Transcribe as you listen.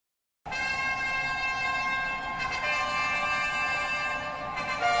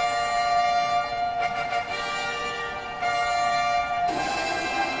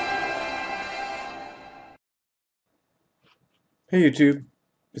Hey YouTube,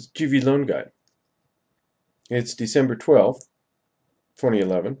 it's GV Loan Guide. It's December 12th,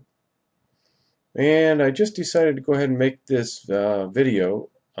 2011, and I just decided to go ahead and make this video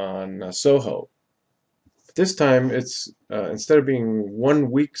on SOHO. This time it's instead of being 1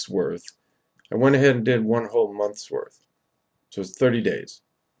 week's worth, I went ahead and did one whole month's worth. So it's 30 days.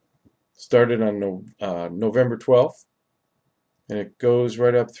 Started on November 12th, and it goes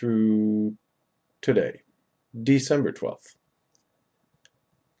right up through today, December 12th.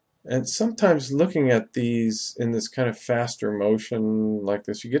 And sometimes looking at these in this kind of faster motion like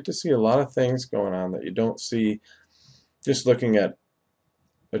this, you get to see a lot of things going on that you don't see just looking at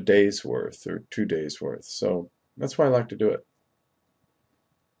a day's worth or 2 days worth. So that's why I like to do it.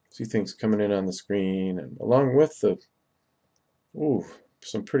 See things coming in on the screen, and along with the,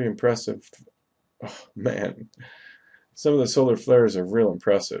 some pretty impressive, oh man, some of the solar flares are real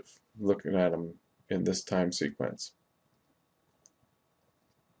impressive looking at them in this time sequence.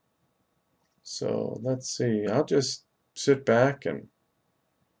 So let's see, I'll just sit back and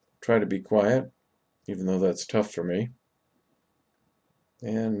try to be quiet, even though that's tough for me,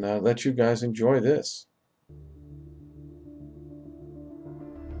 and let you guys enjoy this.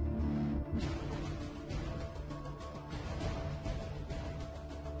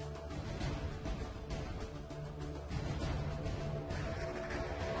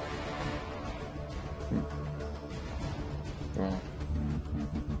 Well,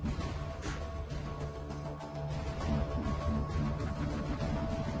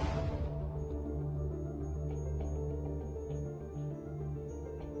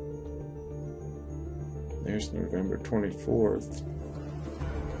 there's November 24th.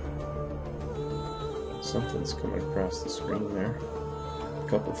 Something's coming across the screen there. A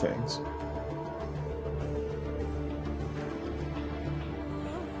couple things.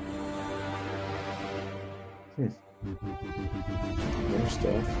 More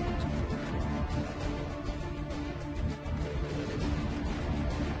stuff.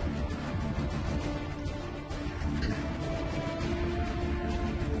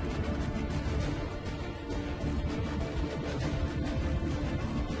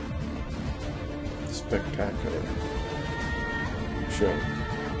 Spectacular show.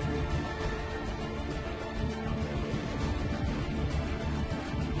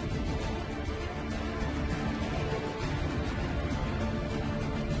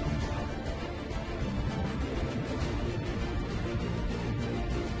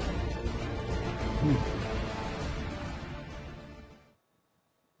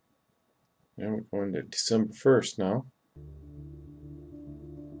 And we're going to December 1st now.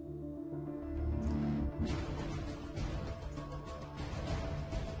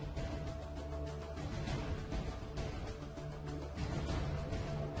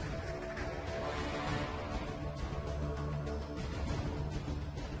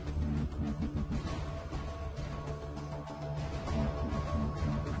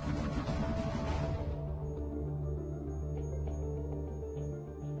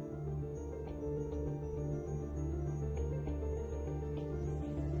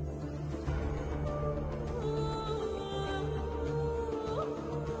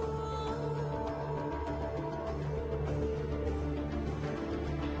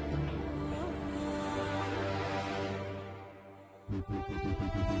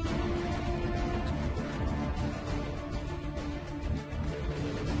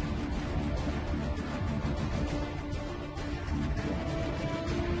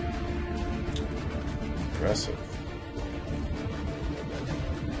 Impressive.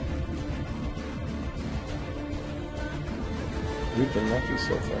 We've been lucky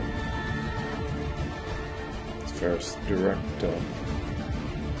so far. As far as direct,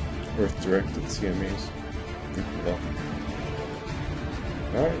 Earth-directed CMEs, we've been lucky.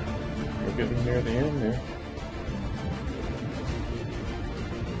 Alright, we're getting near the end there.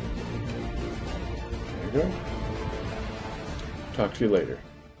 There you go. Talk to you later.